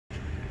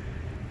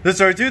This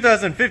is our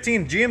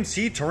 2015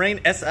 GMC Terrain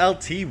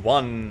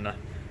Slt-1.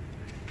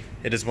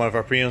 It is one of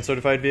our pre-owned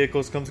certified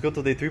vehicles. Comes equipped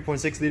with a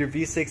 3.6 liter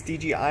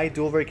V6 DGI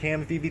dual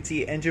cam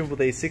VVT engine with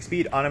a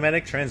 6-speed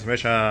automatic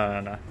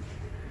transmission.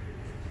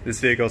 This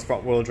vehicle is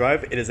front-wheel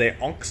drive. It is a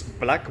Onyx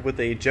black with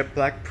a jet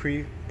black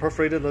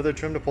perforated leather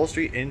trimmed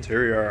upholstery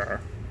interior.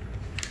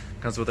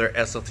 Comes with their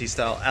SLT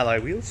style alloy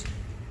wheels.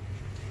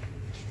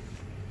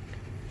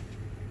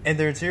 And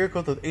their interior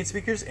comes with 8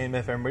 speakers, AM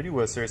FM radio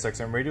with Sirius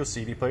XM radio,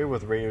 CD player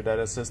with radio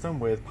data system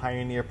with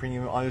Pioneer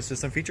Premium Audio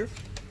System feature.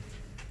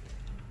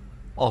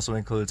 Also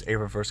includes a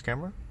reverse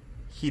camera,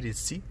 heated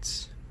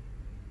seats,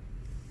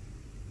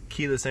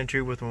 keyless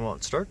entry with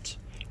remote start,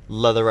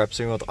 leather wrap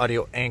steering with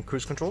audio and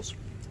cruise controls,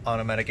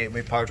 automatic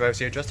 8-way power drive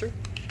seat adjuster.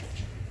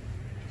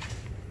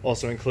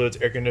 Also includes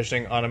air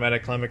conditioning,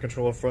 automatic climate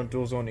control, front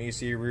dual zone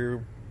AC,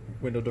 rear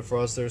window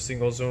defroster,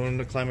 single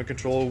zone climate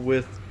control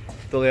with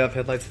the layout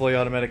headlights, fully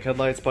automatic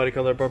headlights, body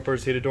color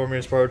bumpers, heated door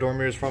mirrors, power door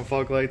mirrors, front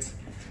fog lights,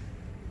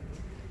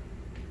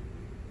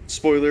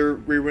 spoiler,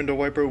 rear window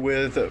wiper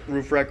with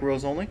roof rack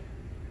grills only.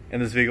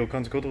 And this vehicle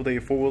comes equipped with a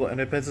 4-wheel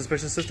independent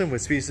suspension system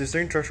with speed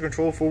steering, traction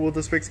control, 4-wheel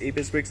disc brakes,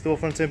 8-bit brakes, dual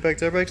front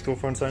impact airbags, dual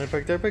front side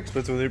impact airbags,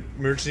 but with an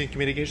emergency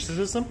communication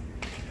system.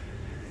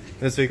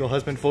 This vehicle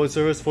has been fully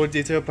serviced, fully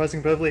detailed,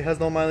 pricing competitively, has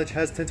no mileage,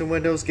 has tinted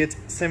windows, gets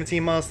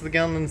 17 miles to the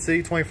gallon in the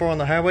city, 24 on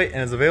the highway,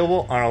 and is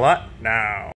available on our lot now.